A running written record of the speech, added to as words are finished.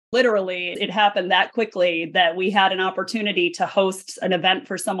literally, it happened that quickly that we had an opportunity to host an event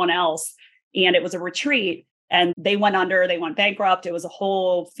for someone else. And it was a retreat and they went under, they went bankrupt. It was a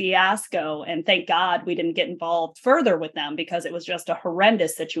whole fiasco. And thank God we didn't get involved further with them because it was just a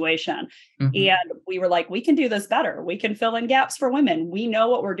horrendous situation. Mm-hmm. And we were like, we can do this better. We can fill in gaps for women. We know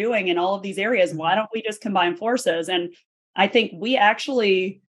what we're doing in all of these areas. Why don't we just combine forces? And I think we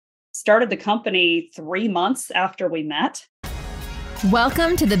actually started the company 3 months after we met.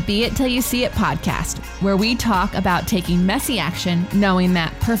 Welcome to the Be It Till You See It podcast, where we talk about taking messy action, knowing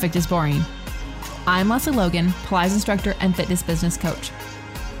that perfect is boring. I'm Leslie Logan, Pilates instructor and fitness business coach.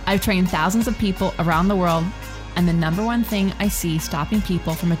 I've trained thousands of people around the world, and the number one thing I see stopping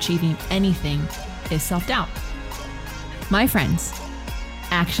people from achieving anything is self-doubt. My friends,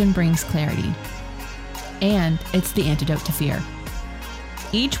 action brings clarity, and it's the antidote to fear.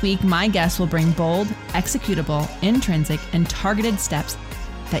 Each week, my guests will bring bold, executable, intrinsic, and targeted steps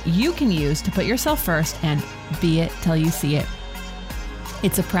that you can use to put yourself first and be it till you see it.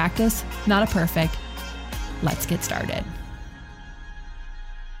 It's a practice, not a perfect. Let's get started.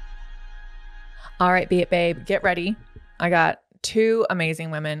 All right, Be It Babe, get ready. I got 2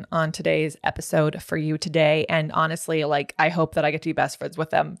 amazing women on today's episode for you today. And honestly, I hope that I get to be best friends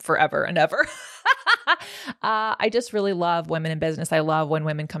with them forever and ever. I just really love women in business. I love when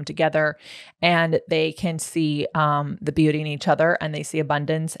women come together and they can see the beauty in each other and they see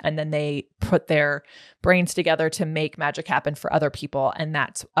abundance, and then they put their brains together to make magic happen for other people. And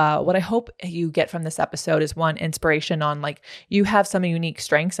that's what I hope you get from this episode is, one, inspiration on you have some unique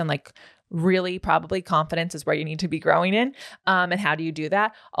strengths, and really probably confidence is where you need to be growing in. And how do you do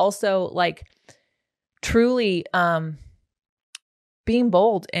that? Also, truly being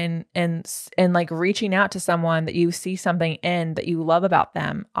bold and reaching out to someone that you see something in that you love about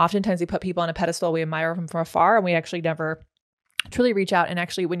them. Oftentimes we put people on a pedestal, we admire them from afar, and we actually never truly reach out. And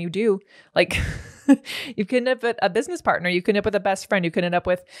actually, when you do, you can end up with a business partner, you can end up with a best friend, you can end up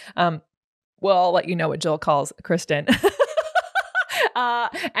with, well, I'll let you know what Jill calls Kristen.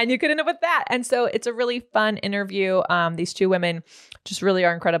 And you could end up with that. And so it's a really fun interview. These 2 women just really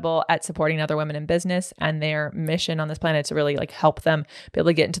are incredible at supporting other women in business, and their mission on this planet to really help them be able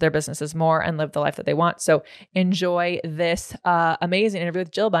to get into their businesses more and live the life that they want. So enjoy this amazing interview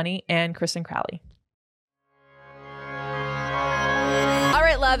with Jill Bunny and Kristen Crowley. All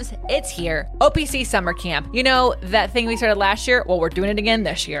right, loves, it's here. OPC Summer Camp. You know, that thing we started last year? Well, we're doing it again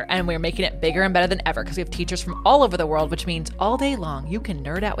this year, and we're making it bigger and better than ever because we have teachers from all over the world, which means all day long, you can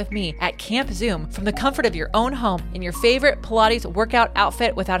nerd out with me at Camp Zoom from the comfort of your own home in your favorite Pilates workout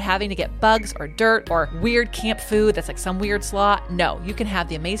outfit without having to get bugs or dirt or weird camp food that's some weird slaw. No, you can have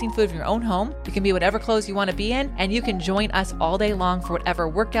the amazing food from your own home. You can be whatever clothes you want to be in, and you can join us all day long for whatever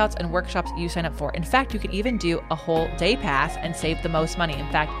workouts and workshops you sign up for. In fact, you can even do a whole day pass and save the most money. In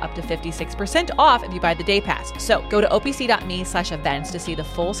fact, up to 56% off if you buy the day pass. So go to opc.me/events to see the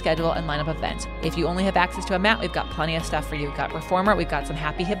full schedule and lineup of events. If you only have access to a mat, we've got plenty of stuff for you. We've got Reformer. We've got some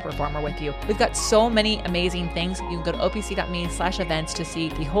Happy Hip Reformer with you. We've got so many amazing things. You can go to opc.me/events to see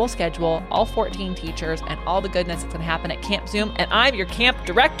the whole schedule, all 14 teachers, and all the goodness that's going to happen at Camp Zoom. And I'm your camp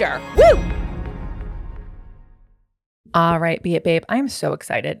director. Woo! All right, Be It Babe. I'm so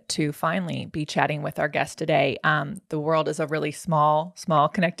excited to finally be chatting with our guest today. The world is a really small,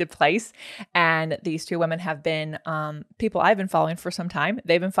 connected place. And these 2 women have been people I've been following for some time.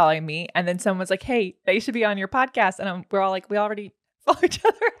 They've been following me. And then someone was like, hey, they should be on your podcast. And we're all like, we already follow each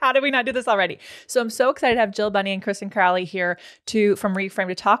other. How did we not do this already? So I'm so excited to have Jill Bunny and Kristen Crowley here from Reframe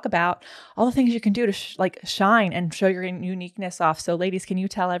to talk about all the things you can do to shine and show your uniqueness off. So ladies, can you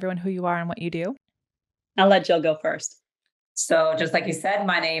tell everyone who you are and what you do? I'll let Jill go first. So just like you said,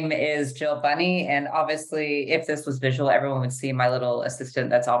 my name is Jill Bunny. And obviously, if this was visual, everyone would see my little assistant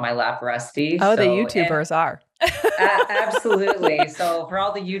that's on my lap, Rusty. Oh, the YouTubers are. Absolutely. So for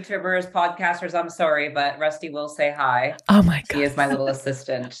all the YouTubers, podcasters, I'm sorry, but Rusty will say hi. Oh my God. He is my little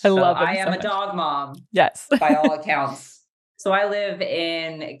assistant. I love him. I am so a much. dog mom. Yes. By all accounts. So I live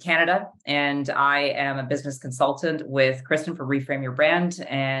in Canada, and I am a business consultant with Kristen for Reframe Your Brand.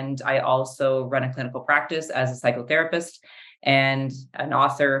 And I also run a clinical practice as a psychotherapist and an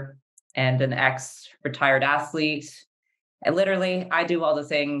author and an ex-retired athlete. And literally, I do all the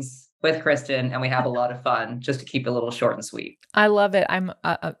things with Kristen, and we have a lot of fun, just to keep it a little short and sweet. I love it.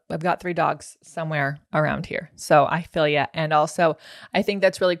 I've got 3 dogs somewhere around here, so I feel you. And also, I think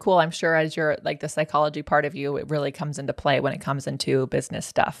that's really cool. I'm sure as you're the psychology part of you, it really comes into play when it comes into business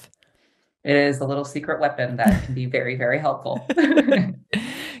stuff. It is a little secret weapon that can be very, very helpful.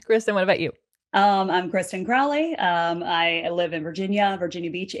 Kristen, what about you? I'm Kristen Crowley. I live in Virginia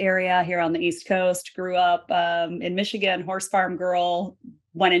Beach area here on the East Coast. Grew up in Michigan, horse farm girl,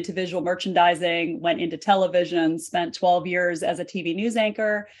 went into visual merchandising, went into television, spent 12 years as a TV news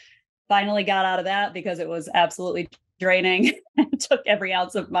anchor, finally got out of that because it was absolutely draining and took every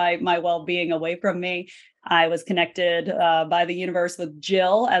ounce of my well-being away from me. I was connected by the universe with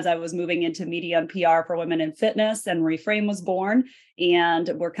Jill as I was moving into media and PR for women in fitness, and Reframe was born. And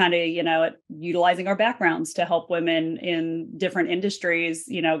we're kind of, utilizing our backgrounds to help women in different industries,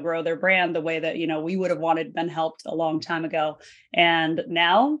 grow their brand the way that, we would have wanted been helped a long time ago. And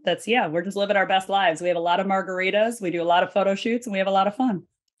now we're just living our best lives. We have a lot of margaritas, we do a lot of photo shoots, and we have a lot of fun.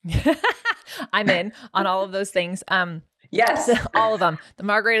 I'm in on all of those things. Yes. All of them. The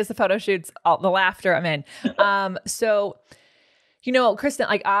margaritas, the photo shoots, all the laughter, I'm in. So, Kristen,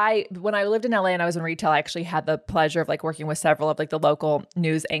 when I lived in LA and I was in retail, I actually had the pleasure of working with several of the local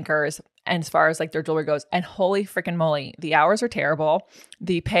news anchors. And as far as their jewelry goes, and holy freaking moly, the hours are terrible.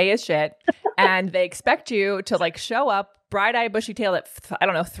 The pay is shit. And they expect you to show up bright-eyed, bushy-tailed at,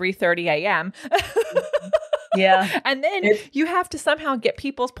 3:30 a.m. Yeah. And then you have to somehow get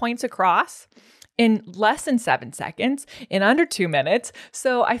people's points across in less than 7 seconds, in under 2 minutes.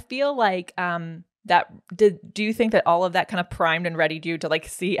 So I feel like do you think that all of that kind of primed and readied you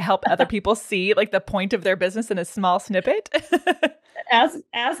to help other people see the point of their business in a small snippet? Ask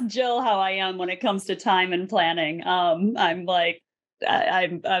Jill how I am when it comes to time and planning. I'm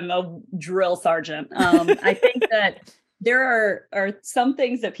a drill sergeant. I think that there are some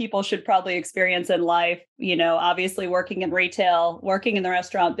things that people should probably experience in life, obviously working in retail, working in the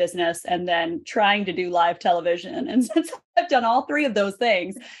restaurant business, and then trying to do live television. And since I've done all three of those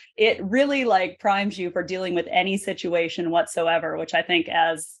things, it really primes you for dealing with any situation whatsoever, which I think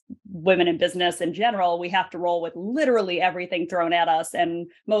as women in business in general, we have to roll with literally everything thrown at us. And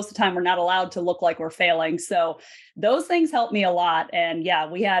most of the time we're not allowed to look like we're failing. So those things helped me a lot. And yeah,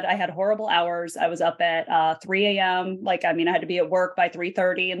 I had horrible hours. I was up at 3 a.m. I had to be at work by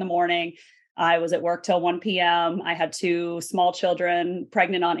 3:30 in the morning. I was at work till 1 p.m. I had 2 small children,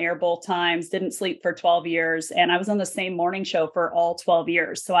 pregnant on air both times, didn't sleep for 12 years. And I was on the same morning show for all 12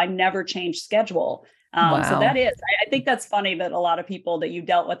 years. So I never changed schedule. Wow. So that is, I think that's funny that a lot of people that you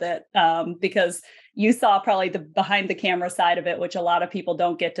dealt with it because you saw probably the behind the camera side of it, which a lot of people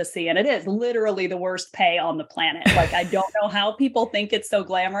don't get to see. And it is literally the worst pay on the planet. I don't know how people think it's so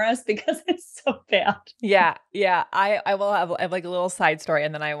glamorous because it's so bad. Yeah. Yeah. I will have a little side story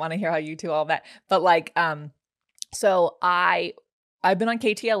and then I want to hear how you do all that. But so I've been on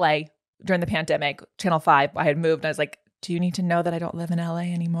KTLA during the pandemic, Channel 5. I had moved and I was like, do you need to know that I don't live in LA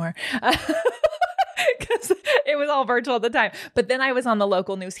anymore? Because it was all virtual at the time. But then I was on the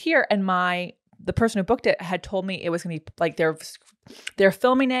local news here and the person who booked it had told me it was going to be they're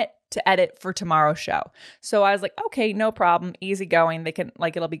filming it to edit for tomorrow's show. So I was like, okay, no problem. Easy going. They can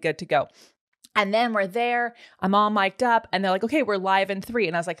it'll be good to go. And then we're there. I'm all mic'd up and they're like, okay, we're live in 3.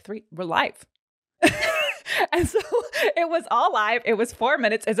 And I was like, 3, we're live. And so it was all live. It was 4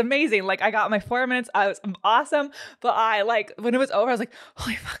 minutes. It's amazing. I got my 4 minutes. I was awesome. But I when it was over, I was like,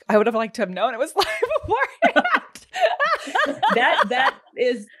 holy fuck, I would have liked to have known it was live beforehand. That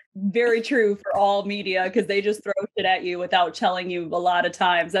is very true for all media because they just throw shit at you without telling you a lot of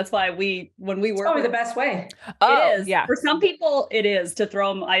times. That's why when we work, probably the best way. It is. Yeah. For some people, it is to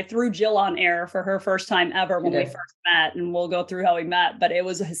throw them. I threw Jill on air for her first time ever when we first met, and we'll go through how we met. But it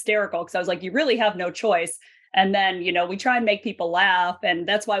was hysterical because I was like, you really have no choice. And then, we try and make people laugh. And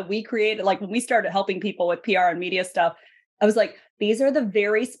that's why we created, when we started helping people with PR and media stuff, I was like, these are the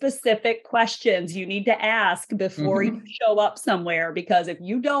very specific questions you need to ask before you show up somewhere. Because if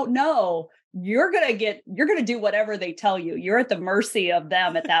you don't know, you're going to do whatever they tell you. You're at the mercy of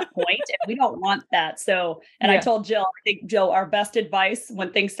them at that point, and we don't want that. So, I told Jill, I think, Jill, our best advice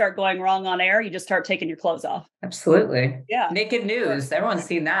when things start going wrong on air, you just start taking your clothes off. Absolutely. Yeah. Naked news. Everyone's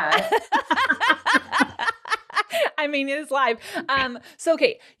seen that. I mean, it is live. So,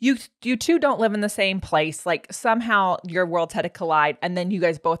 okay, you two don't live in the same place. Somehow your worlds had to collide. And then you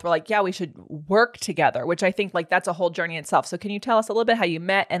guys both were like, yeah, we should work together, which I think that's a whole journey in itself. So can you tell us a little bit how you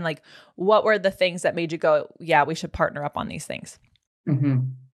met and what were the things that made you go, yeah, we should partner up on these things? Mm-hmm.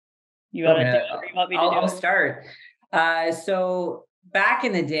 You want to do it? Or you want me to do it? I'll start. So back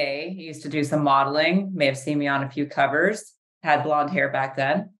in the day, I used to do some modeling, may have seen me on a few covers, had blonde hair back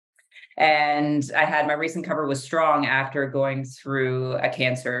then. And I had my recent cover was Strong after going through a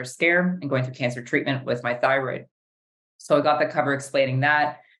cancer scare and going through cancer treatment with my thyroid. So I got the cover explaining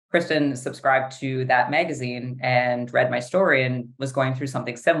that. Kristen subscribed to that magazine and read my story and was going through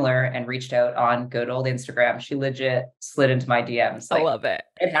something similar and reached out on good old Instagram. She legit slid into my DMs. I love it.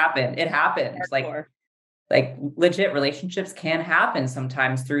 It happened. It happens. Legit relationships can happen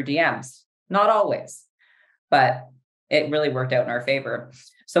sometimes through DMs. Not always, but it really worked out in our favor.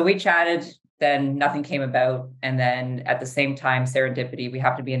 So we chatted, then nothing came about. And then at the same time, serendipity, we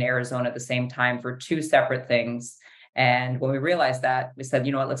have to be in Arizona at the same time for two separate things. And when we realized that, we said,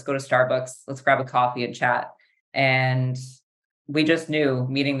 you know what, let's go to Starbucks, let's grab a coffee and chat. And we just knew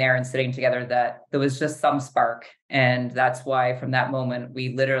meeting there and sitting together that there was just some spark. And that's why from that moment,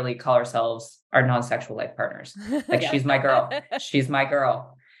 we literally call ourselves our non-sexual life partners. Like, she's my girl. She's my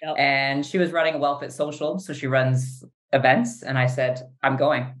girl. Yep. And she was running a WellFit Social. So she runs events. And I said, I'm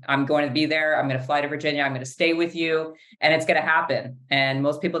going to be there. I'm going to fly to Virginia. I'm going to stay with you, and it's going to happen. And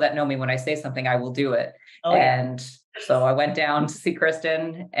most people that know me, when I say something, I will do it. Oh, and so I went down to see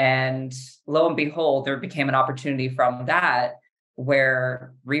Kristen, and lo and behold, there became an opportunity from that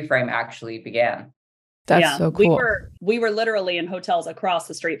where Reframe actually began. That's so cool. We were literally in hotels across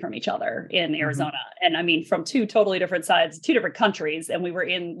the street from each other in Arizona. Mm-hmm. And I mean, from two totally different sides, two different countries. And we were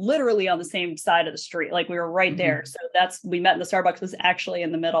literally on the same side of the street. Like, we were right there. So we met in the Starbucks, was actually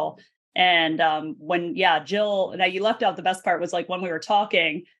in the middle. And Jill, now you left out the best part was, like, when we were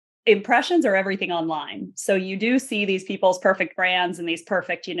talking, impressions are everything online. So you do see these people's perfect brands and these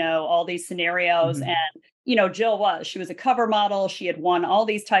perfect, all these scenarios. Mm-hmm. And, Jill she was a cover model. She had won all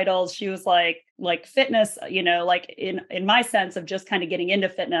these titles. She was like fitness, like in my sense of just kind of getting into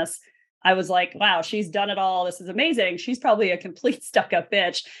fitness, I was like, wow, she's done it all. This is amazing. She's probably a complete stuck up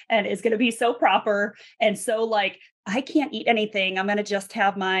bitch and is going to be so proper. And so, like, I can't eat anything. I'm going to just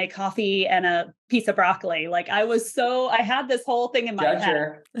have my coffee and a piece of broccoli. Like, I had this whole thing in my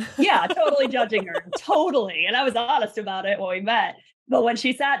head. Yeah, totally judging her. Totally. And I was honest about it when we met. But when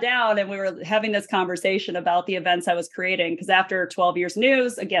she sat down and we were having this conversation about the events I was creating, because after 12 years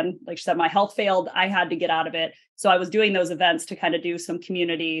news, again, like she said, my health failed. I had to get out of it. So I was doing those events to kind of do some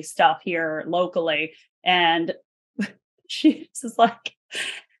community stuff here locally. And she was like,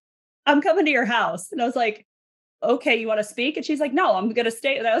 I'm coming to your house. And I was like, okay, you want to speak? And she's like, no, I'm going to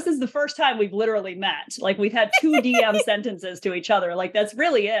stay. This is the first time we've literally met. Like, we've had 2 DM sentences to each other. Like, that's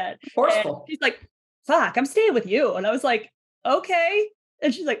really it. Forceful. And she's like, fuck, I'm staying with you. And I was like, okay.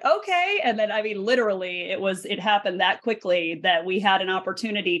 And she's like, okay. And then, I mean, literally it happened that quickly that we had an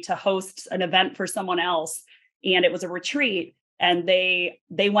opportunity to host an event for someone else. And it was a retreat, and they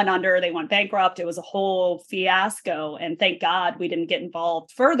went under, they went bankrupt. It was a whole fiasco. And thank God we didn't get involved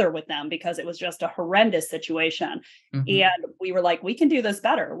further with them, because it was just a horrendous situation. Mm-hmm. And we were like, we can do this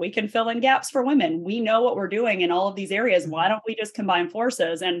better. We can fill in gaps for women. We know what we're doing in all of these areas. Why don't we just combine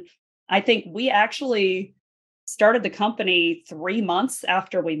forces? And I think we actually started the company 3 months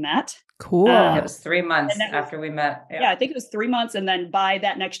after we met. Cool. It was 3 months after we met. Yeah, I think it was 3 months. And then by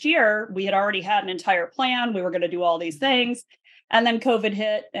that next year, we had already had an entire plan. We were going to do all these things. And then COVID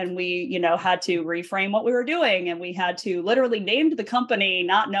hit, and we, had to reframe what we were doing. And we had to literally name the company,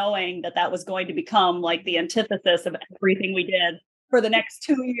 not knowing that that was going to become like the antithesis of everything we did for the next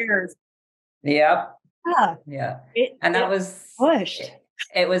 2 years. Yep. Yeah. That was pushed.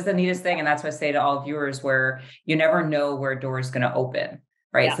 It was the neatest thing. And that's what I say to all viewers, where you never know where a door is going to open.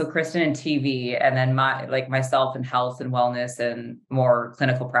 Right. Yeah. So Kristen in TV, and then myself in health and wellness and more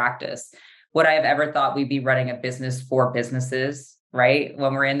clinical practice. Would I have ever thought we'd be running a business for businesses? Right.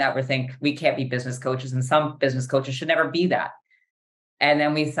 When we're in that, we can't be business coaches, and some business coaches should never be that. And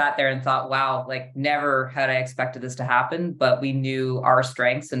then we sat there and thought, wow, like, never had I expected this to happen, but we knew our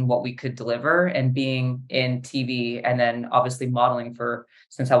strengths and what we could deliver. And being in TV and then obviously modeling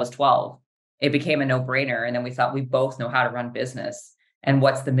since I was 12, it became a no-brainer. And then we thought, we both know how to run business. And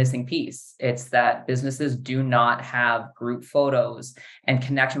what's the missing piece? It's that businesses do not have group photos and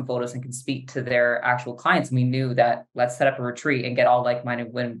connection photos and can speak to their actual clients. And we knew that, let's set up a retreat and get all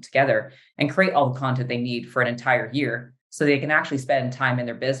like-minded women together and create all the content they need for an entire year, so they can actually spend time in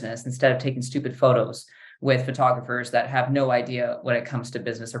their business instead of taking stupid photos with photographers that have no idea when it comes to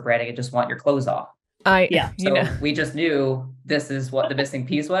business or branding and just want your clothes off. We just knew this is what the missing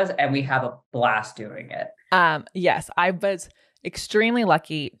piece was, and we have a blast doing it. Yes, I was extremely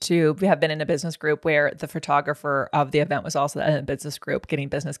lucky to have been in a business group where the photographer of the event was also in a business group getting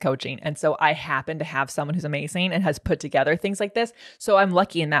business coaching. And so I happen to have someone who's amazing and has put together things like this. So I'm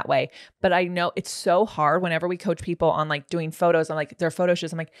lucky in that way. But I know it's so hard whenever we coach people on like doing photos, on like their photo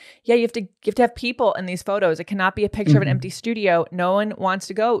shoots. I'm like, yeah, you have to have people in these photos. It cannot be a picture of an empty studio. No one wants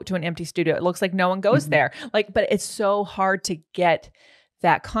to go to an empty studio. It looks like no one goes there. But it's so hard to get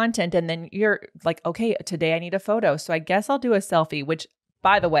that content. And then you're like, okay, today I need a photo. So I guess I'll do a selfie, which,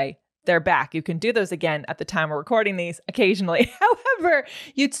 by the way, they're back. You can do those again at the time we're recording these occasionally. However,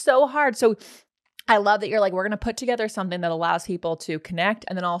 it's so hard. So I love that you're like, we're going to put together something that allows people to connect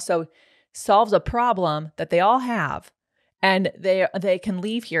and then also solves a problem that they all have. and they can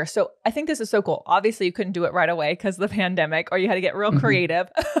leave here. So I think this is so cool. Obviously you couldn't do it right away because of the pandemic, or you had to get real creative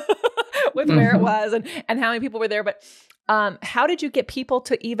with where it was and how many people were there. But how did you get people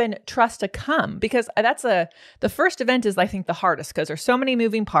to even trust to come? Because the first event is, I think, the hardest because there's so many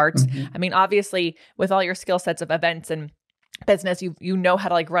moving parts. I mean, obviously with all your skill sets of events and business, you know how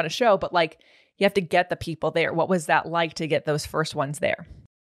to like run a show, but like you have to get the people there. What was that like to get those first ones there?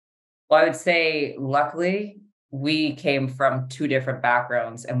 Well, I would say, luckily, we came from two different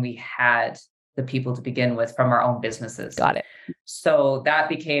backgrounds and we had the people to begin with from our own businesses. Got it. So that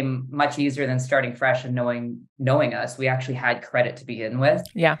became much easier than starting fresh and knowing us. We actually had credit to begin with.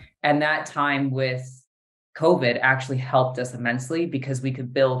 Yeah. And that time with COVID actually helped us immensely because we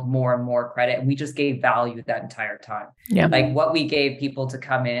could build more and more credit, and we just gave value that entire time. Yeah. Like what we gave people to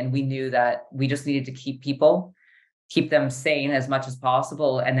come in, we knew that we just needed to keep them sane as much as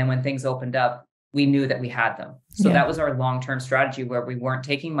possible. And then when things opened up, we knew that we had them. So that was our long-term strategy, where we weren't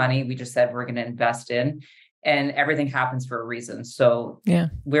taking money. We just said, we're going to invest in, and everything happens for a reason. So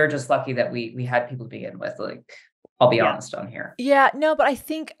we're just lucky that we had people to begin with. Like, I'll be honest on here. Yeah, no, but I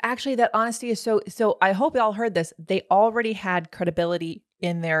think actually that honesty is so I hope y'all heard this. They already had credibility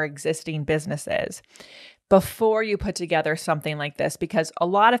in their existing businesses before you put together something like this, because a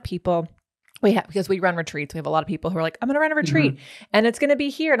lot of people because we run retreats, we have a lot of people who are like, I'm going to run a retreat and it's going to be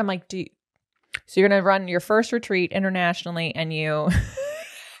here. And I'm like, so you're going to run your first retreat internationally, and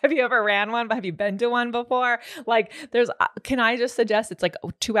have you ever ran one? But have you been to one before? Like can I just suggest it's like a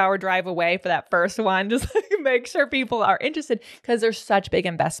 2-hour drive away for that first one? Just like make sure people are interested, because there's such big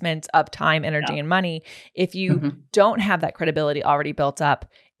investments of time, energy, and money. If you don't have that credibility already built up,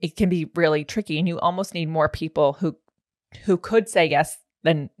 it can be really tricky, and you almost need more people who could say yes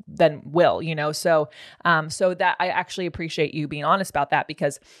than will, So that I actually appreciate you being honest about that,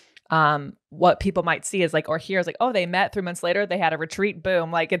 because what people might see is like, or hear is like, oh, they met 3 months later, they had a retreat,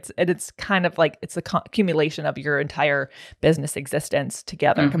 boom. Like it's kind of like, it's a accumulation of your entire business existence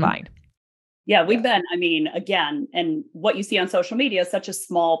together combined. Yeah, we've been, again, and what you see on social media is such a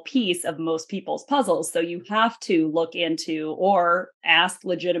small piece of most people's puzzles. So you have to look into or ask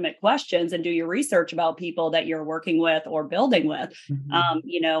legitimate questions and do your research about people that you're working with or building with.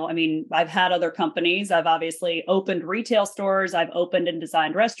 I've had other companies. I've obviously opened retail stores. I've opened and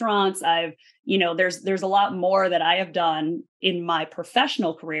designed restaurants. There's a lot more that I have done in my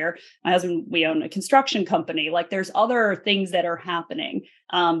professional career. My husband, we own a construction company. Like there's other things that are happening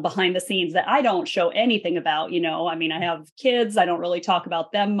behind the scenes that I don't show anything about. I have kids. I don't really talk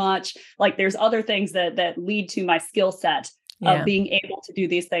about them much. Like there's other things that lead to my skill set of being able to do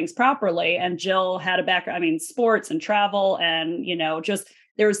these things properly. And Jill had a background, sports and travel, and just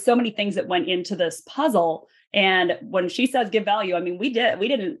there's so many things that went into this puzzle. And when she says give value,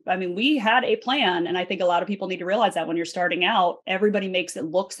 we had a plan. And I think a lot of people need to realize that when you're starting out, everybody makes it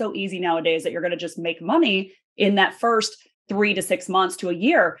look so easy nowadays that you're going to just make money in that first 3 to 6 months to a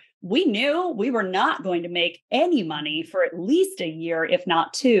year. We knew we were not going to make any money for at least a year, if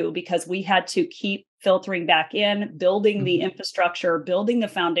not 2, because we had to keep filtering back in, building the infrastructure, building the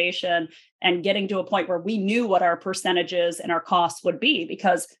foundation, and getting to a point where we knew what our percentages and our costs would be,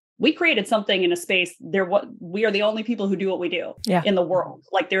 because we created something in a space we are the only people who do what we do in the world.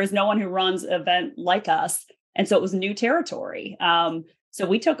 Like there is no one who runs an event like us. And so it was new territory. So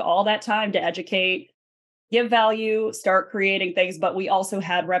we took all that time to educate, give value, start creating things, but we also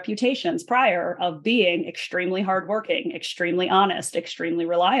had reputations prior of being extremely hardworking, extremely honest, extremely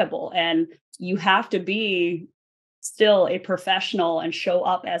reliable. And you have to be still a professional and show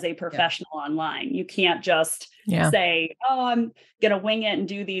up as a professional online. You can't just say, oh, I'm going to wing it and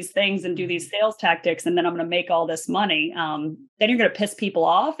do these things and do these sales tactics, and then I'm going to make all this money. Then you're going to piss people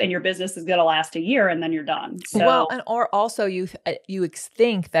off, and your business is going to last a year, and then you're done. So, or also you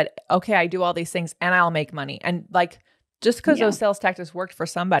think that, okay, I do all these things and I'll make money. And like, just because those sales tactics worked for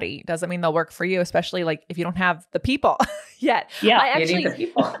somebody doesn't mean they'll work for you, especially like if you don't have the people yet. Yeah, you need the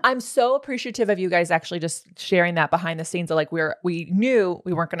people. I'm so appreciative of you guys actually just sharing that behind the scenes of like, we knew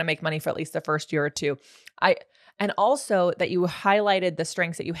we weren't going to make money for at least the first year or two. And also that you highlighted the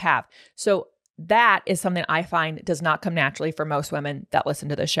strengths that you have. So that is something I find does not come naturally for most women that listen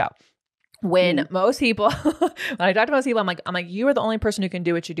to the show. When most people, when I talk to most people, I'm like, you are the only person who can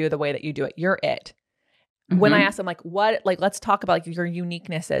do what you do the way that you do it. You're it. When I ask them let's talk about your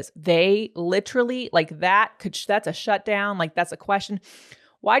uniquenesses, they literally that's a shutdown. Like that's a question.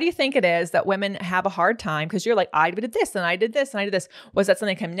 Why do you think it is that women have a hard time? Because you're like, I did this and I did this and I did this. Was that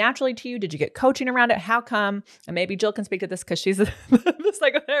something that came naturally to you? Did you get coaching around it? How come? And maybe Jill can speak to this because she's the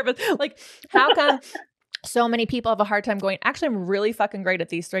psychotherapist. Like, how come so many people have a hard time going, actually, I'm really fucking great at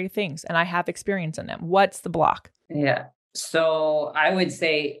these 3 things and I have experience in them. What's the block? Yeah. So I would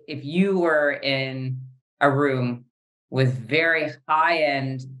say if you were in a room with very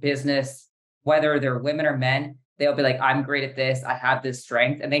high-end business, whether they're women or men, they'll be like, I'm great at this. I have this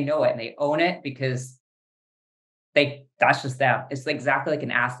strength, and they know it and they own it because that's just them. It's exactly like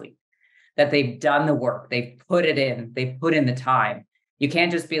an athlete that they've done the work. They've put it in, they've put in the time. You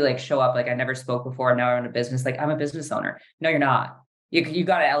can't just be like, show up like I never spoke before. Now I own a business. Like I'm a business owner. No, you're not. You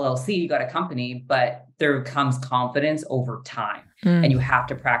got an LLC, you got a company, but there comes confidence over time. And you have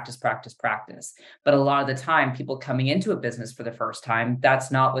to practice. But a lot of the time, people coming into a business for the first time,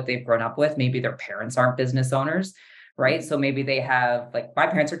 that's not what they've grown up with. Maybe their parents aren't business owners, right? So maybe they have, like, my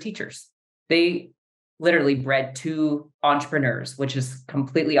parents are teachers. They literally bred two entrepreneurs, which is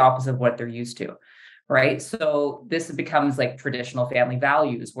completely opposite of what they're used to, right? So this becomes like traditional family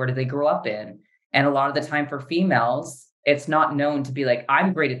values. Where do they grow up in? And a lot of the time for females, it's not known to be like,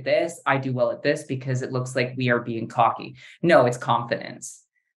 I'm great at this, I do well at this, because it looks like we are being cocky. No, it's confidence.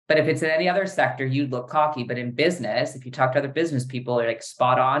 But if it's in any other sector, you'd look cocky. But in business, if you talk to other business people, they're like,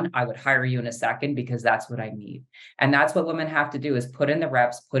 spot on, I would hire you in a second because that's what I need. And that's what women have to do, is put in the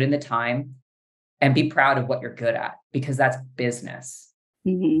reps, put in the time, and be proud of what you're good at, because that's business.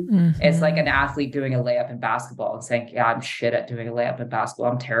 It's like an athlete doing a layup in basketball and saying, yeah, I'm shit at doing a layup in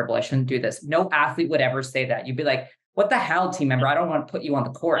basketball. I'm terrible. I shouldn't do this. No athlete would ever say that. You'd be like, what the hell, team member? I don't want to put you on the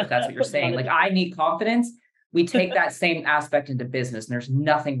court if that's what you're saying. Like, I need confidence. We take that same aspect into business, and there's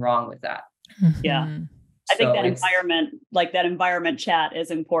nothing wrong with that. Yeah. I think that environment, like that environment chat, is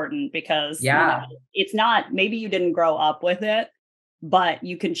important because it's not, maybe you didn't grow up with it, but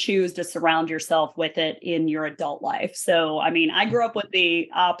you can choose to surround yourself with it in your adult life. So, I mean, I grew up with the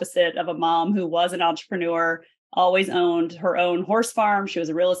opposite of a mom who was an entrepreneur, always owned her own horse farm. She was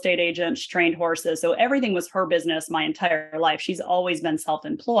a real estate agent. She trained horses. So everything was her business my entire life. She's always been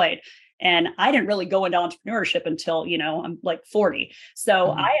self-employed. And I didn't really go into entrepreneurship until, I'm like 40. So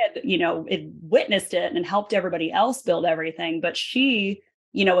I had, witnessed it and helped everybody else build everything. But she,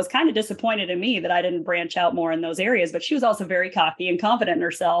 was kind of disappointed in me that I didn't branch out more in those areas. But she was also very cocky and confident in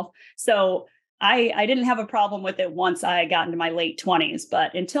herself. So I didn't have a problem with it once I got into my late 20s.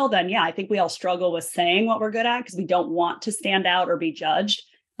 But until then, I think we all struggle with saying what we're good at because we don't want to stand out or be judged.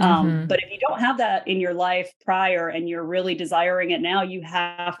 But if you don't have that in your life prior and you're really desiring it now, you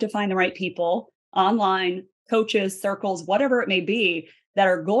have to find the right people online, coaches, circles, whatever it may be, that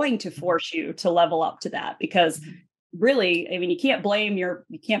are going to force you to level up to that. Because really, I mean, you can't blame your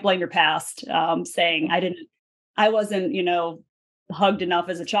past, saying I wasn't, hugged enough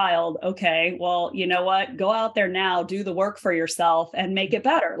as a child. Okay, well, you know what? Go out there now, do the work for yourself and make it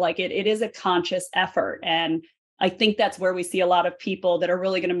better. Like it is a conscious effort. And I think that's where we see a lot of people that are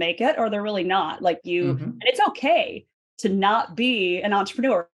really going to make it or they're really not. Like and it's okay to not be an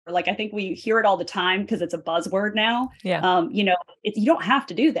entrepreneur. Like I think we hear it all the time because it's a buzzword now. Yeah. You don't have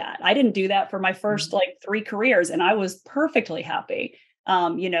to do that. I didn't do that for my first 3 careers and I was perfectly happy.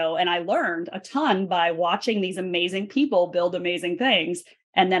 And I learned a ton by watching these amazing people build amazing things.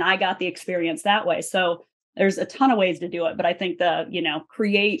 And then I got the experience that way. So there's a ton of ways to do it, but I think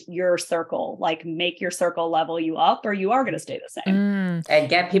create your circle, like make your circle level you up or you are going to stay the same. And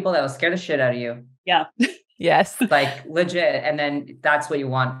get people that will scare the shit out of you. Yeah. Yes. Like legit. And then that's what you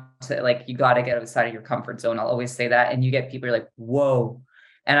want to, you got to get outside of your comfort zone. I'll always say that. And you get people who are like, whoa.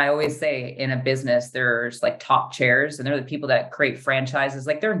 And I always say in a business, there's top chairs and they're the people that create franchises.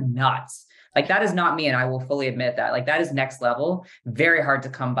 Like they're nuts. Like that is not me. And I will fully admit that. That is next level, very hard to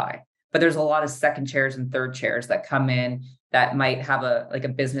come by. But there's a lot of second chairs and third chairs that come in that might have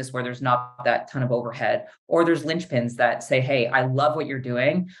a business where there's not that ton of overhead, or there's linchpins that say, hey, I love what you're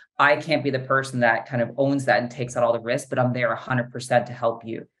doing. I can't be the person that kind of owns that and takes out all the risk, but I'm there 100% to help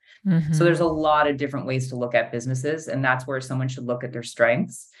you. So there's a lot of different ways to look at businesses. And that's where someone should look at their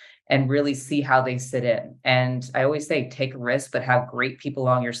strengths and really see how they sit in. And I always say, take a risk, but have great people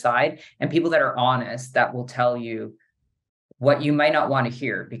on your side and people that are honest that will tell you what you might not want to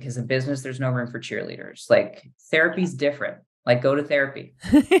hear, because in business, there's no room for cheerleaders. Therapy's different. Go to therapy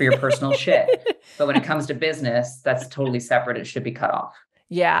for your personal shit. But when it comes to business, that's totally separate. It should be cut off.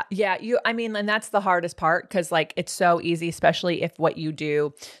 Yeah. And that's the hardest part because it's so easy, especially if what you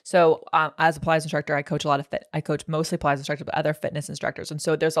do. So as a Pilates instructor, I coach I coach mostly Pilates instructors, but other fitness instructors. And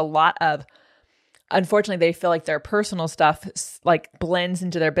so there's a lot of, unfortunately, they feel like their personal stuff blends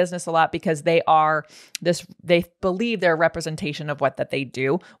into their business a lot because they believe they're a representation of what that they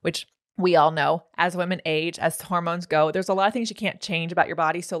do, which we all know as women age, as hormones go, there's a lot of things you can't change about your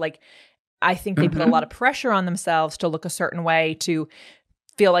body. So I think they put a lot of pressure on themselves to look a certain way, to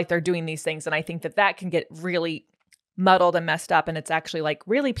feel like they're doing these things. And I think that can get really muddled and messed up. And it's actually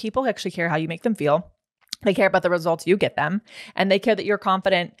really people actually care how you make them feel. They care about the results you get them, and they care that you're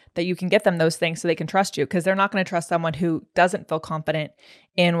confident that you can get them those things so they can trust you, because they're not going to trust someone who doesn't feel confident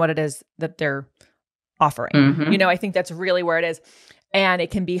in what it is that they're offering. Mm-hmm. I think that's really where it is. And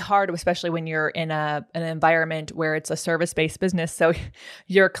it can be hard, especially when you're in an environment where it's a service-based business. So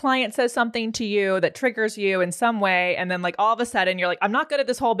your client says something to you that triggers you in some way. And then like all of a sudden you're like, I'm not good at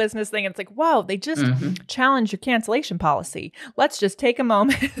this whole business thing. And it's like, whoa, they just challenged your cancellation policy. Let's just take a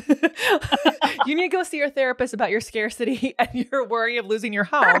moment. You need to go see your therapist about your scarcity and your worry of losing your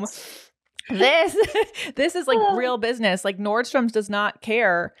home. This is like real business. Like Nordstrom's does not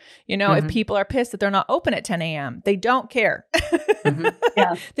care, if people are pissed that they're not open at 10 a.m. They don't care.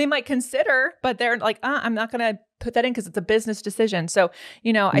 Yeah. They might consider, but they're like, I'm not going to put that in because it's a business decision. So,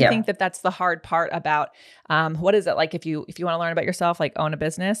 I think that that's the hard part about what is it like if you want to learn about yourself, like own a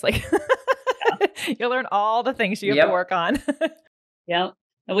business, like you'll learn all the things you have to work on. Yeah.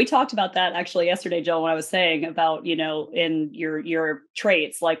 And we talked about that actually yesterday, Jill, when I was saying about, in your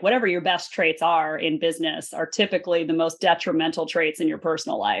traits, like whatever your best traits are in business are typically the most detrimental traits in your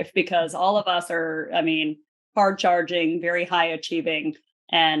personal life, because all of us are, hard charging, very high achieving.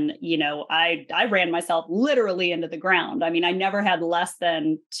 And, I ran myself literally into the ground. I never had less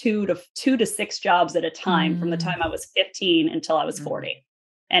than two to six jobs at a time from the time I was 15 until I was 40.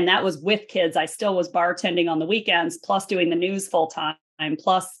 And that was with kids. I still was bartending on the weekends, plus doing the news full time,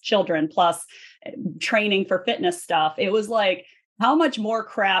 plus children, plus training for fitness stuff. It was like, how much more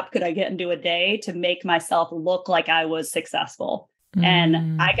crap could I get into a day to make myself look like I was successful?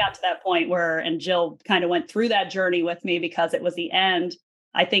 And I got to that point where, and Jill kind of went through that journey with me, because it was the end.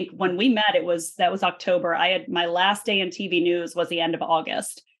 I think when we met, that was October. I had my last day in TV news was the end of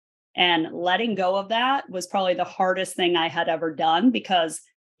August. And letting go of that was probably the hardest thing I had ever done, because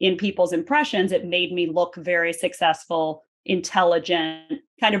in people's impressions, it made me look very successful, intelligent,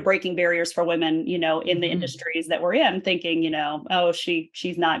 kind of breaking barriers for women, in the industries that we're in, thinking, oh,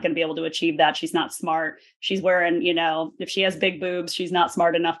 she's not going to be able to achieve that. She's not smart. She's wearing, if she has big boobs, she's not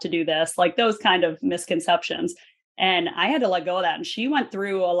smart enough to do this, like those kind of misconceptions. And I had to let go of that. And she went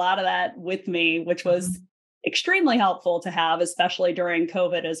through a lot of that with me, which was extremely helpful to have, especially during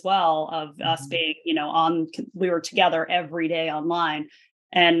COVID as well, of us being, we were together every day online.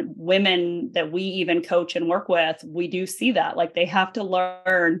 And women that we even coach and work with, we do see that, like they have to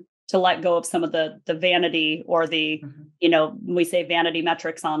learn to let go of some of the vanity, or the, we say vanity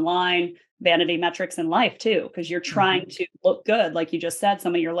metrics online, vanity metrics in life too, because you're trying to look good. Like you just said,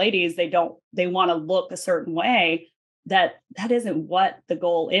 some of your ladies, they want to look a certain way. That isn't what the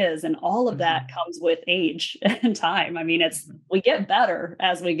goal is. And all of that comes with age and time. We get better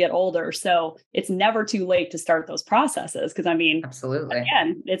as we get older. So it's never too late to start those processes. Cause absolutely.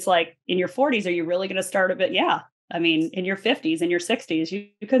 Again, it's like in your 40s, are you really going to start a bit? Yeah. In your 50s and your 60s,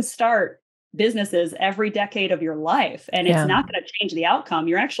 you can start businesses every decade of your life, and it's not going to change the outcome.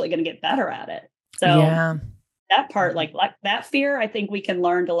 You're actually going to get better at it. So that part, like that fear, I think we can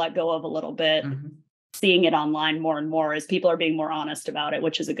learn to let go of a little bit. Seeing it online more and more as people are being more honest about it,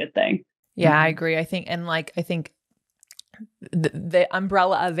 which is a good thing. Yeah, I agree. I think the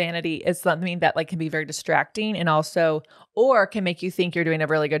umbrella of vanity is something that like can be very distracting, and also, or can make you think you're doing a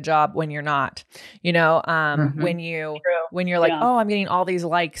really good job when you're not, when you're like, oh, I'm getting all these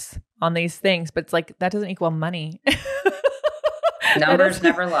likes on these things, but it's like, that doesn't equal money. Numbers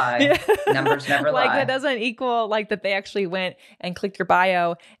never lie. Yeah. Numbers never lie. Like that doesn't equal like that they actually went and clicked your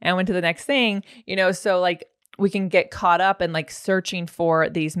bio and went to the next thing, so like we can get caught up in like searching for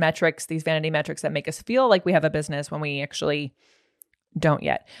these metrics, these vanity metrics that make us feel like we have a business when we actually don't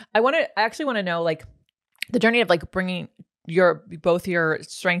yet. I actually want to know like the journey of like bringing both your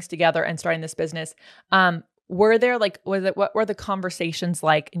strengths together and starting this business. What were the conversations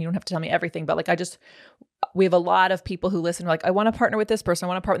like? And you don't have to tell me everything, but like, we have a lot of people who listen, like, I want to partner with this person. I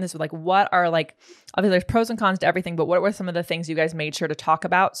want to partner with this. Like, what are like, obviously there's pros and cons to everything, but what were some of the things you guys made sure to talk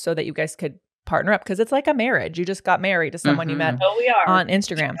about so that you guys could partner up? Because it's like a marriage. You just got married to someone you met on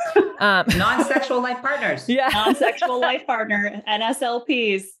Instagram. Non-sexual life partners. Yeah. Non-sexual life partner,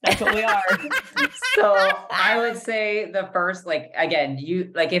 NSLPs. That's what we are. So I would say the first, like, again,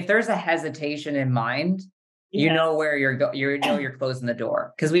 if there's a hesitation in mind, you know where you're closing the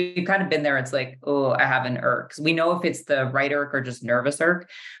door, because we've kind of been there. It's like, oh, I have an irk. We know if it's the right irk or just nervous irk,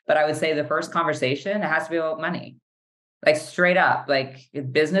 but I would say the first conversation, it has to be about money, like straight up, like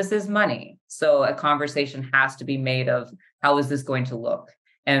business is money. So a conversation has to be made of how is this going to look?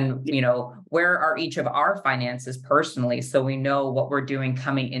 And, where are each of our finances personally? So we know what we're doing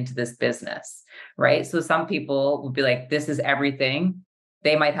coming into this business, right? So some people will be like, this is everything.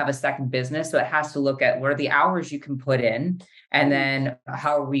 they might have a second business. So it has to look at what are the hours you can put in, and then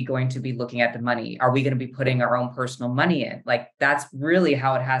how are we going to be looking at the money? Are we going to be putting our own personal money in? Like, that's really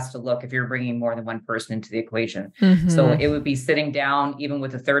how it has to look if you're bringing more than one person into the equation. So it would be sitting down, even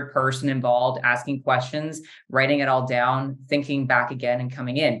with a third person involved, asking questions, writing it all down, thinking back again and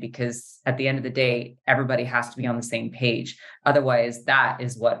coming in, because at the end of the day, everybody has to be on the same page. Otherwise, that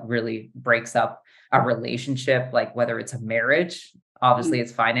is what really breaks up a relationship, like whether it's a marriage. Obviously,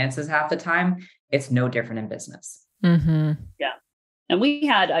 it's finances half the time. It's no different in business. Yeah. And we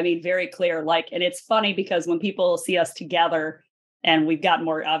had, I mean, very clear, like, and it's funny because when people see us together, and we've gotten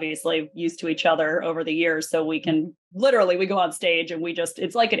more obviously used to each other over the years, so we can literally, we go on stage and we just,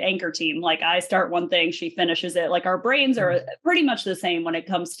 it's like an anchor team. Like, I start one thing, she finishes it. Like, our brains are pretty much the same when it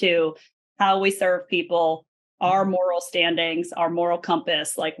comes to how we serve people, our moral standings, our moral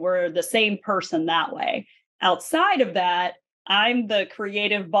compass. Like, we're the same person that way. Outside of that, I'm the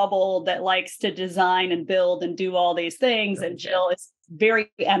creative bubble that likes to design and build and do all these things. And Jill is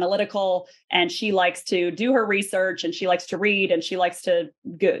very analytical, and she likes to do her research, and she likes to read, and she likes to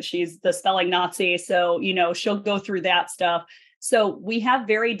go. She's the spelling Nazi. So, you know, she'll go through that stuff. So we have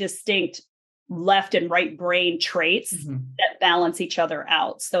very distinct left and right brain traits that balance each other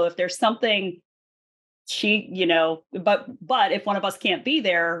out. So if there's something she, you know, but if one of us can't be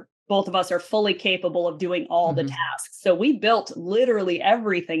there, both of us are fully capable of doing all the tasks. So we built literally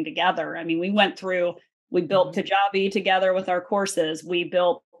everything together. I mean, we built Kajabi together with our courses. We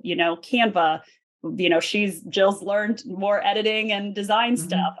built, you know, Canva. You know, Jill's learned more editing and design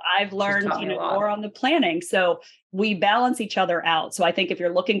stuff. I've learned, you know, more on the planning. So we balance each other out. So I think if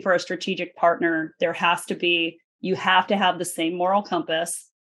you're looking for a strategic partner, you have to have the same moral compass.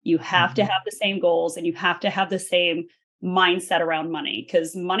 You have to have the same goals, and you have to have the same mindset around money,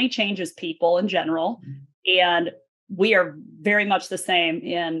 because money changes people in general. And we are very much the same.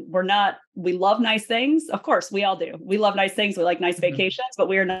 And we love nice things. Of course, we all do. We love nice things. We like nice vacations, but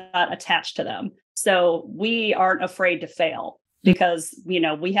we are not attached to them. So we aren't afraid to fail, because, you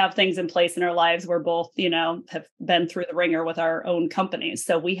know, we have things in place in our lives. We're both, you know, have been through the ringer with our own companies.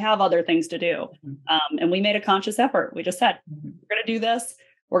 So we have other things to do. And we made a conscious effort. We just said, we're going to do this.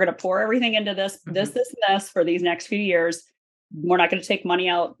 We're going to pour everything into this and this for these next few years. We're not going to take money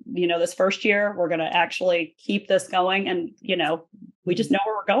out, you know, this first year. We're going to actually keep this going. And, you know, we just know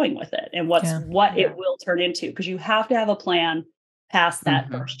where we're going with it and what it will turn into, because you have to have a plan past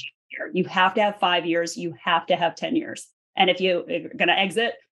that first year. You have to have 5 years. You have to have 10 years. And if you're going to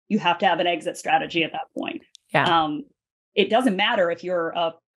exit, you have to have an exit strategy at that point. It doesn't matter if you're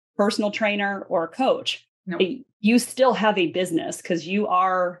a personal trainer or a coach. No. You still have a business, because you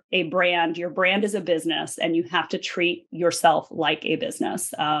are a brand. Your brand is a business, and you have to treat yourself like a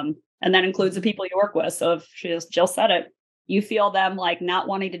business. And that includes the people you work with. So if Jill said it, you feel them like not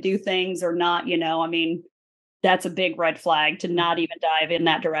wanting to do things or not, you know, I mean, that's a big red flag to not even dive in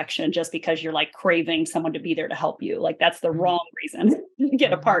that direction just because you're like craving someone to be there to help you. Like, that's the wrong reason to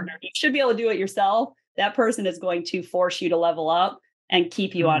get a partner. You should be able to do it yourself. That person is going to force you to level up and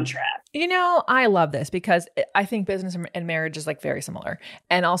keep you on track. You know, I love this because I think business and marriage is like very similar.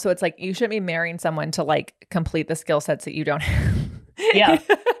 And also it's like, you shouldn't be marrying someone to like complete the skill sets that you don't have. Yeah.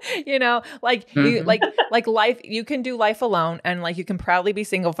 You know, like you like life, you can do life alone, and like you can proudly be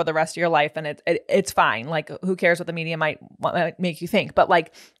single for the rest of your life, and it's fine. Like, who cares what the media might make you think? But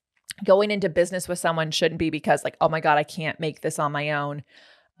like, going into business with someone shouldn't be because like, oh my God, I can't make this on my own.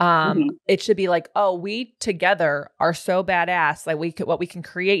 It should be like, oh, we together are so badass. Like, what we can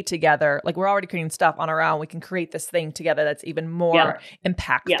create together, like we're already creating stuff on our own. We can create this thing together that's even more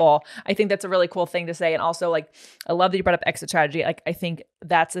impactful. Yeah. I think that's a really cool thing to say. And also, like, I love that you brought up exit strategy. Like, I think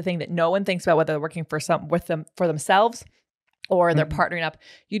that's the thing that no one thinks about, whether they're working for themselves or they're partnering up.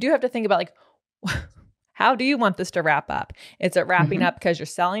 You do have to think about like, how do you want this to wrap up? Is it wrapping up because you're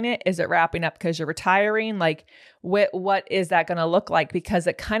selling it? Is it wrapping up because you're retiring? Like, what is that going to look like? Because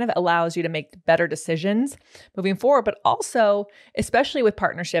it kind of allows you to make better decisions moving forward. But also, especially with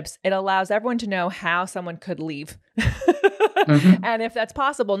partnerships, it allows everyone to know how someone could leave. And if that's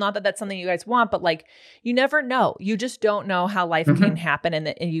possible, not that that's something you guys want, but like, you never know. You just don't know how life can happen.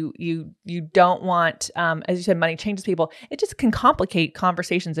 And you don't want, as you said, money changes people. It just can complicate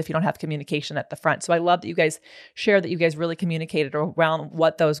conversations if you don't have communication at the front. So I love that you guys share that you guys really communicated around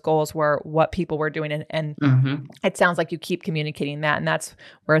what those goals were, what people were doing. And it sounds like you keep communicating that. And that's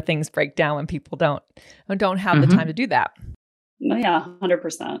where things break down when people don't have the time to do that. Yeah,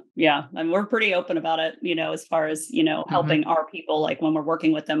 100%. Yeah. And we're pretty open about it, you know, as far as, you know, helping our people, like when we're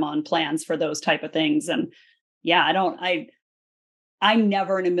working with them on plans for those type of things. And yeah, I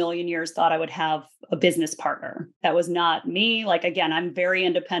never in a million years thought I would have a business partner. That was not me. Like, again, I'm very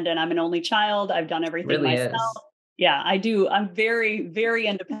independent. I'm an only child. I've done everything Really myself. is. Yeah, I do. I'm very, very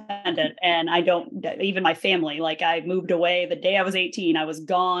independent. And I don't, even my family, like I moved away the day I was 18, I was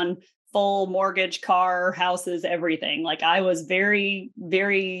gone, full mortgage, car, houses, everything. Like I was very,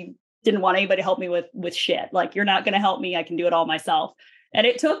 very, didn't want anybody to help me with shit. Like, you're not going to help me. I can do it all myself. And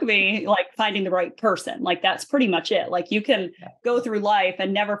it took me like finding the right person. Like, that's pretty much it. Like, you can go through life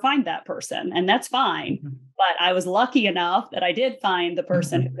and never find that person, and that's fine. Mm-hmm. But I was lucky enough that I did find the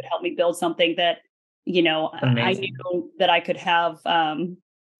person who could help me build something that, you know, Amazing. I knew that I could have someone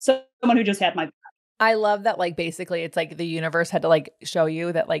who just had my. I love that, like, basically it's like the universe had to like show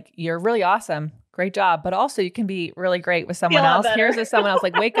you that like you're really awesome. Great job. But also you can be really great with someone else. Here's someone else,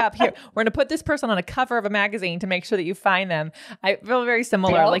 like, wake up here. We're going to put this person on a cover of a magazine to make sure that you find them. I feel very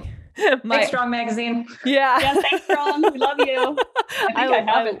similar. Yep. Like Think Strong magazine. Yeah. Yeah, Think Strong. We love you. I think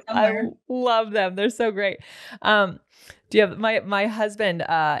I have it somewhere. I love them. They're so great. Do you have my husband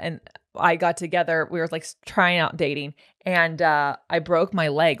and I got together. We were like trying out dating, and I broke my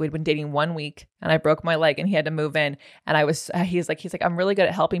leg. We'd been dating 1 week, and I broke my leg, and he had to move in. And he's like, I'm really good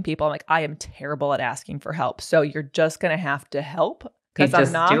at helping people. I'm like, I am terrible at asking for help. So you're just gonna have to help, because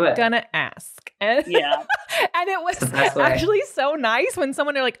I'm not gonna ask. And, yeah, and it was actually so nice when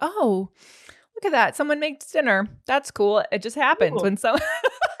someone are like, oh, look at that, someone makes dinner. That's cool. It just happens when so. I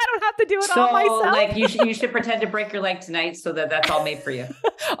don't have to do it all myself. Like you should pretend to break your leg tonight so that's all made for you.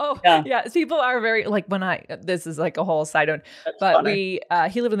 Oh yeah. People are very like, this is like a whole side note, but funny.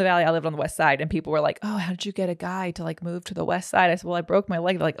 He lived in the Valley, I lived on the West Side, and people were like, oh, how did you get a guy to like move to the West Side? I said, well, I broke my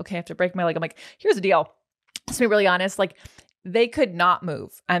leg. They're like, okay, I have to break my leg. I'm like, here's the deal. To be really honest, like, they could not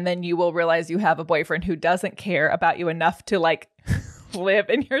move, and then you will realize you have a boyfriend who doesn't care about you enough to like live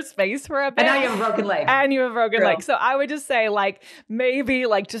in your space for a bit. And now you have a broken leg. And you have a broken leg. So I would just say, like, maybe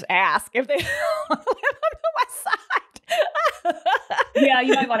like just ask if they live on the West Side. Yeah,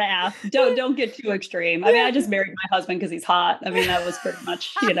 you might want to ask. Don't get too extreme. I mean, I just married my husband because he's hot. I mean, that was pretty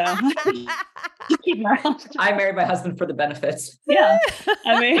much, you know, keep him around. I married my husband for the benefits. Yeah.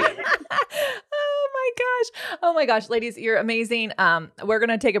 I mean, Oh my gosh, ladies, you're amazing. We're going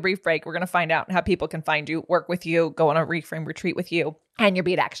to take a brief break. We're going to find out how people can find you, work with you, go on a Reframe retreat with you, and your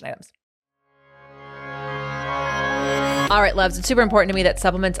Be It action items. All right, loves, it's super important to me that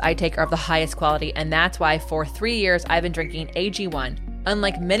supplements I take are of the highest quality, and that's why for 3 years I've been drinking AG1.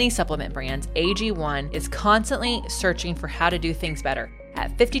 Unlike many supplement brands, AG1 is constantly searching for how to do things better.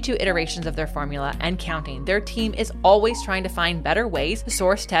 At 52 iterations of their formula and counting, their team is always trying to find better ways to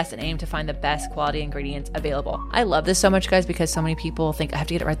source, test, and aim to find the best quality ingredients available. I love this so much, guys, because so many people think I have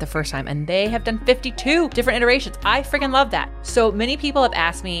to get it right the first time, and they have done 52 different iterations. I freaking love that. So many people have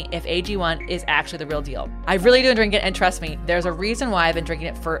asked me if AG1 is actually the real deal. I really do drink it, and trust me, there's a reason why I've been drinking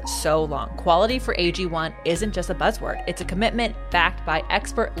it for so long. Quality for AG1 isn't just a buzzword. It's a commitment backed by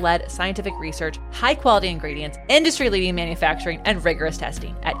expert-led scientific research, high-quality ingredients, industry-leading manufacturing, and rigorous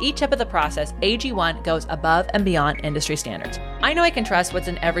testing. At each step of the process, AG1 goes above and beyond industry standards. I know I can trust what's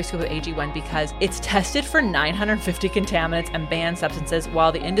in every scoop of AG1 because it's tested for 950 contaminants and banned substances,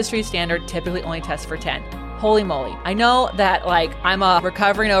 while the industry standard typically only tests for 10. Holy moly. I know that like I'm a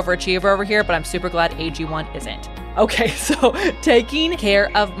recovering overachiever over here, but I'm super glad AG1 isn't. Okay, so taking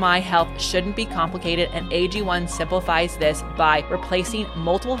care of my health shouldn't be complicated, and AG1 simplifies this by replacing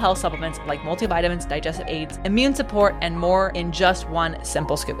multiple health supplements like multivitamins, digestive aids, immune support, and more in just one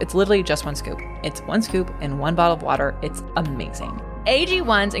simple scoop. It's literally just one scoop. It's one scoop in one bottle of water. It's amazing.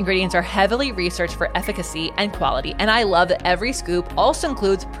 AG1's ingredients are heavily researched for efficacy and quality, and I love that every scoop also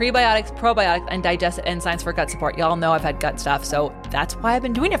includes prebiotics, probiotics, and digestive enzymes for gut support. Y'all know I've had gut stuff, so that's why I've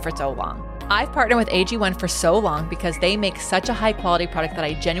been doing it for so long. I've partnered with AG1 for so long because they make such a high quality product that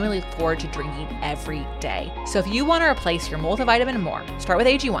I genuinely look forward to drinking every day. So if you want to replace your multivitamin and more, start with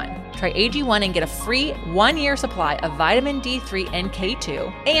AG1. Try AG1 and get a free 1-year supply of vitamin D3 and K2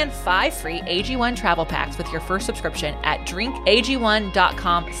 and 5 free AG1 travel packs with your first subscription at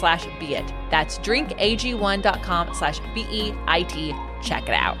drinkag1.com/beit. That's drinkag1.com/BEIT. Check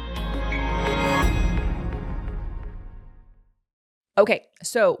it out. Okay,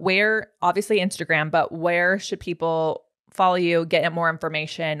 so obviously Instagram, but where should people follow you, get more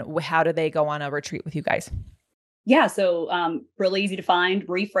information? How do they go on a retreat with you guys? Yeah. So really easy to find.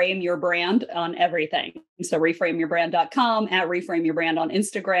 Reframe Your Brand on everything. So reframeyourbrand.com, at Reframe Your Brand on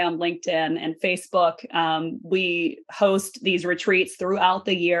Instagram, LinkedIn, and Facebook. We host these retreats throughout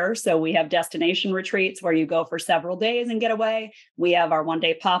the year. So we have destination retreats where you go for several days and get away. We have our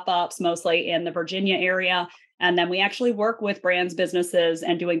one-day pop-ups, mostly in the Virginia area. And then we actually work with brands, businesses,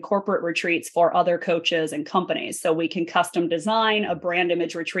 and doing corporate retreats for other coaches and companies. So we can custom design a brand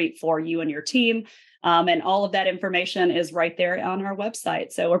image retreat for you and your team. And all of that information is right there on our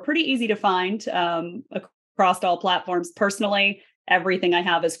website. So we're pretty easy to find across all platforms. Personally, everything I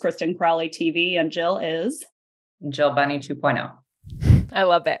have is Kristen Crowley TV, and Jill is Jill Bunny 2.0. I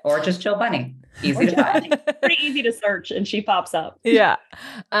love it. Or just Jill Bunny. Easy to find. Pretty easy to search, and she pops up. Yeah.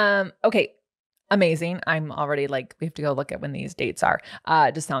 Okay. Amazing. I'm already like, we have to go look at when these dates are.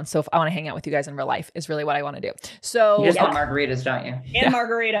 Just sounds so, I want to hang out with you guys in real life is really what I want to do. So you just want margaritas, don't you? And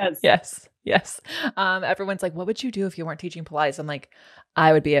margaritas. Yes. Everyone's like, what would you do if you weren't teaching Pilates? I'm like,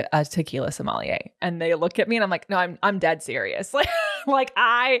 I would be a tequila sommelier. And they look at me and I'm like, no, I'm dead serious.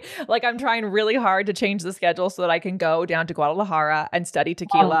 I'm trying really hard to change the schedule so that I can go down to Guadalajara and study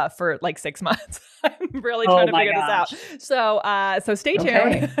tequila for like 6 months. I'm really trying to figure this out. So stay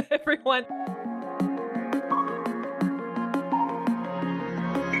tuned, everyone.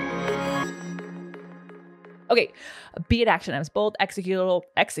 Okay, be it action items, bold,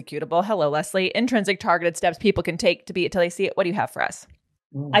 executable. Hello, Leslie. Intrinsic targeted steps people can take to be it till they see it. What do you have for us?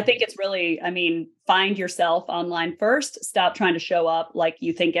 I think it's really, find yourself online first. Stop trying to show up like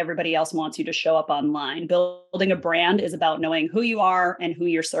you think everybody else wants you to show up online. Building a brand is about knowing who you are and who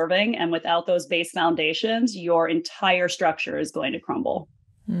you're serving. And without those base foundations, your entire structure is going to crumble.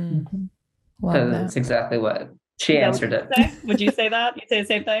 Mm-hmm. That's exactly what she answered it. Would you say that? You say the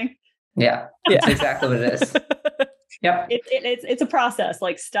same thing? Yeah, that's exactly what it is. Yep. It's a process.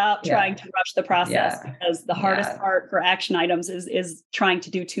 Like stop trying to rush the process because the hardest part for action items is trying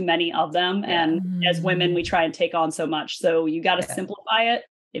to do too many of them. And as women, we try and take on so much. So you got to simplify it.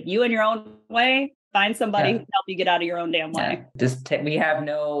 If you in your own way, find somebody who can help you get out of your own damn way. We have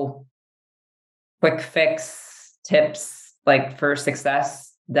no quick fix tips like for success.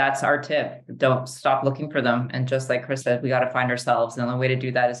 That's our tip. Don't stop looking for them. And just like Chris said, we got to find ourselves. And the only way to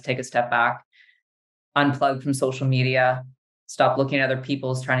do that is take a step back, unplug from social media, stop looking at other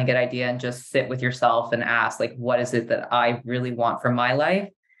people's trying to get idea and just sit with yourself and ask, like, what is it that I really want from my life?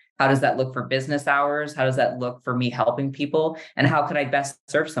 How does that look for business hours? How does that look for me helping people? And how can I best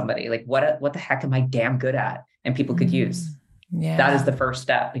serve somebody? Like, what the heck am I damn good at? And people could use. Yeah. That is the first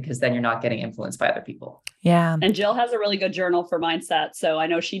step, because then you're not getting influenced by other people. Yeah. And Jill has a really good journal for mindset. So I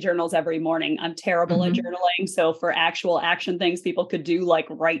know she journals every morning. I'm terrible at journaling. So for actual action things people could do like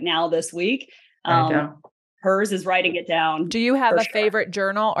right now this week, hers is writing it down. Do you have a favorite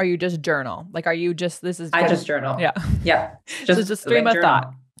journal, or you just journal? Like, are you just, I just journal. Yeah. Yeah. Just stream of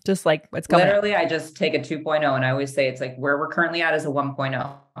thought. Just like what's coming. Literally, I just take a 2.0 and I always say it's like where we're currently at is a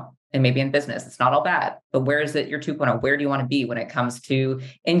 1.0. And maybe in business, it's not all bad, but where is it your 2.0? Where do you want to be when it comes to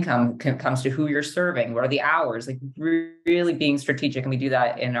income, comes to who you're serving? What are the hours? Like really being strategic. And we do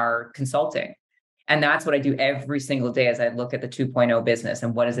that in our consulting. And that's what I do every single day as I look at the 2.0 business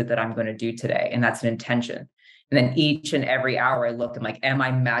and what is it that I'm going to do today? And that's an intention. And then each and every hour I look, I'm like, am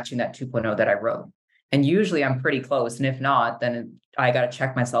I matching that 2.0 that I wrote? And usually I'm pretty close. And if not, then I got to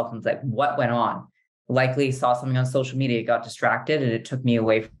check myself and like, what went on? Likely saw something on social media, got distracted, and it took me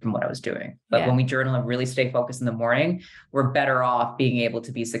away from what I was doing. But when we journal and really stay focused in the morning, we're better off being able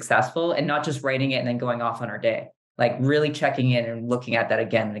to be successful and not just writing it and then going off on our day. Like really checking in and looking at that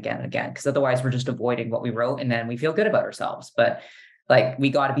again and again and again, because otherwise we're just avoiding what we wrote and then we feel good about ourselves. But like we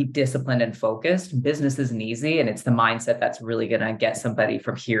got to be disciplined and focused. Business isn't easy, and it's the mindset that's really going to get somebody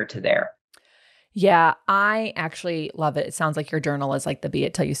from here to there. Yeah, I actually love it. It sounds like your journal is like the be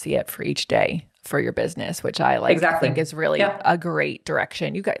it till you see it for each day for your business, which I like. Exactly. I think is really a great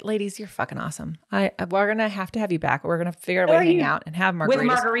direction. You guys, ladies, you're fucking awesome. We're going to have you back. We're going to figure out a way to hang out and have margaritas. With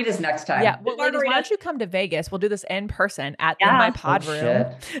margaritas next time. Yeah. Well, ladies, why don't you come to Vegas? We'll do this in person in my pod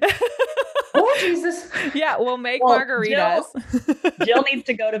room. Oh, Jesus. Yeah, we'll make margaritas. Jill needs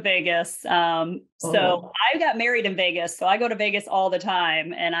to go to Vegas. So I got married in Vegas, so I go to Vegas all the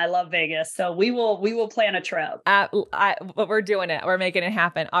time, and I love Vegas. So we will plan a trip. But we're doing it. We're making it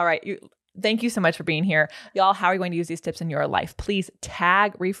happen. All right. Thank you so much for being here. Y'all, how are you going to use these tips in your life? Please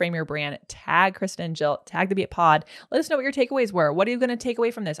tag Reframe Your Brand, tag Kristen and Jill, tag the Be It Pod. Let us know what your takeaways were. What are you going to take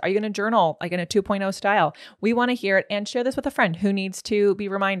away from this? Are you going to journal like in a 2.0 style? We want to hear it, and share this with a friend who needs to be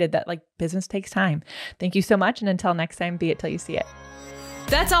reminded that like business takes time. Thank you so much. And until next time, be it till you see it.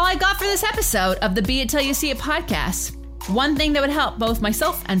 That's all I got for this episode of the Be It Till You See It podcast. One thing that would help both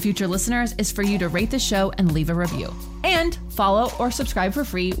myself and future listeners is for you to rate the show and leave a review. And follow or subscribe for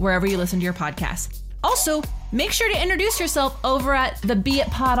free wherever you listen to your podcast. Also, make sure to introduce yourself over at the Be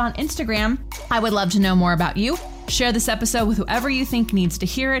It Pod on Instagram. I would love to know more about you. Share this episode with whoever you think needs to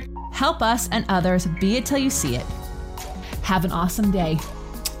hear it. Help us and others be it till you see it. Have an awesome day.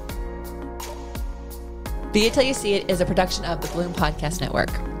 Be It Till You See It is a production of the Bloom Podcast Network.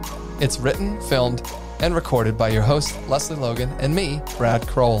 It's written, filmed, and recorded by your host, Leslie Logan, and me, Brad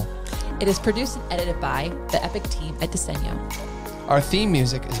Kroll. It is produced and edited by the epic team at Diseño. Our theme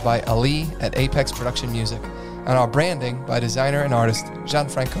music is by Ali at Apex Production Music, and our branding by designer and artist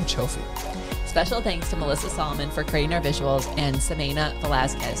Gianfranco Cioffi. Special thanks to Melissa Solomon for creating our visuals and Samena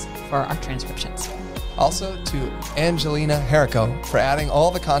Velazquez for our transcriptions. Also to Angelina Herrico for adding all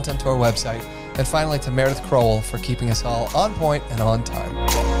the content to our website, and finally to Meredith Crowell for keeping us all on point and on time.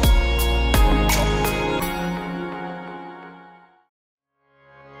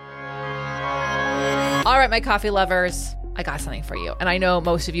 All right, my coffee lovers, I got something for you. And I know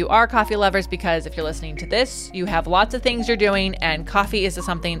most of you are coffee lovers because if you're listening to this, you have lots of things you're doing, and coffee is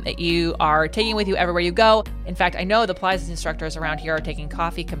something that you are taking with you everywhere you go. In fact, I know the Pilates instructors around here are taking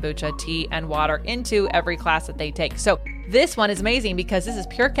coffee, kombucha, tea, and water into every class that they take. So this one is amazing because this is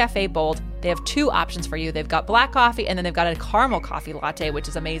Pure Cafe Bold. They have two options for you. They've got black coffee and then they've got a caramel coffee latte, which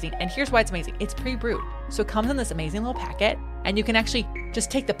is amazing. And here's why it's amazing. It's pre-brewed. So it comes in this amazing little packet, and you can actually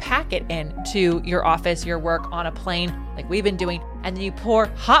just take the packet in to your office, your work, on a plane like we've been doing. And then you pour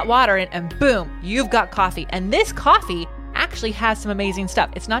hot water in and boom, you've got coffee. And this coffee actually has some amazing stuff.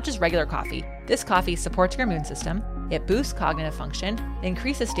 It's not just regular coffee. This coffee supports your immune system. It boosts cognitive function, it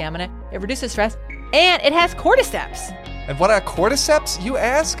increases stamina, it reduces stress, and it has cordyceps. And what are cordyceps, you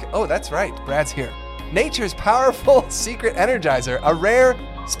ask? Oh, that's right, Brad's here. Nature's powerful secret energizer, a rare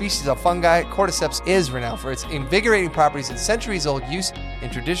species of fungi. Cordyceps is renowned for its invigorating properties and centuries-old use in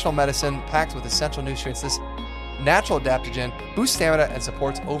traditional medicine, packed with essential nutrients. This natural adaptogen boosts stamina and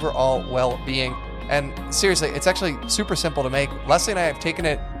supports overall well-being. And seriously, it's actually super simple to make. Leslie and I have taken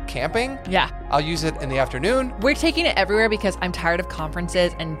it camping. Yeah. I'll use it in the afternoon. We're taking it everywhere because I'm tired of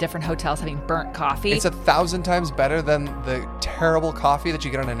conferences and different hotels having burnt coffee. It's 1,000 times better than the terrible coffee that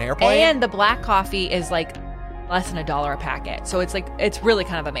you get on an airplane. And the black coffee is like less than $1 a packet. So it's really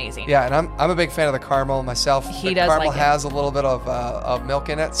kind of amazing. Yeah, and I'm a big fan of the caramel myself. He the does caramel like it. has a little bit of milk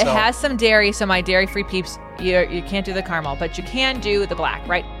in it. So. It has some dairy, so my dairy-free peeps, you can't do the caramel, but you can do the black,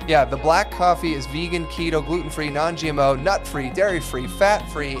 right? Yeah, the black coffee is vegan, keto, gluten-free, non-GMO, nut-free, dairy-free,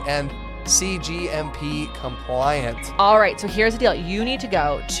 fat-free, and CGMP compliant. All right, so here's the deal. You need to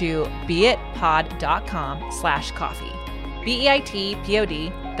go to beitpod.com/coffee.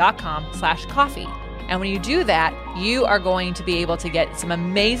 beitpod.com/coffee. And when you do that, you are going to be able to get some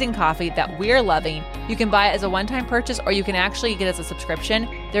amazing coffee that we're loving. You can buy it as a one-time purchase, or you can actually get it as a subscription.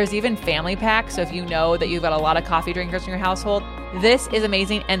 There's even family packs. So if you know that you've got a lot of coffee drinkers in your household, this is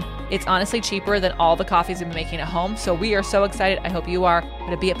amazing. And it's honestly cheaper than all the coffees we've been making at home. So we are so excited. I hope you are. Go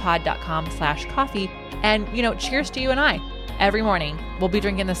to beitpod.com/coffee. And, cheers to you and I. Every morning, we'll be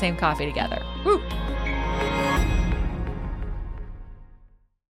drinking the same coffee together. Woo!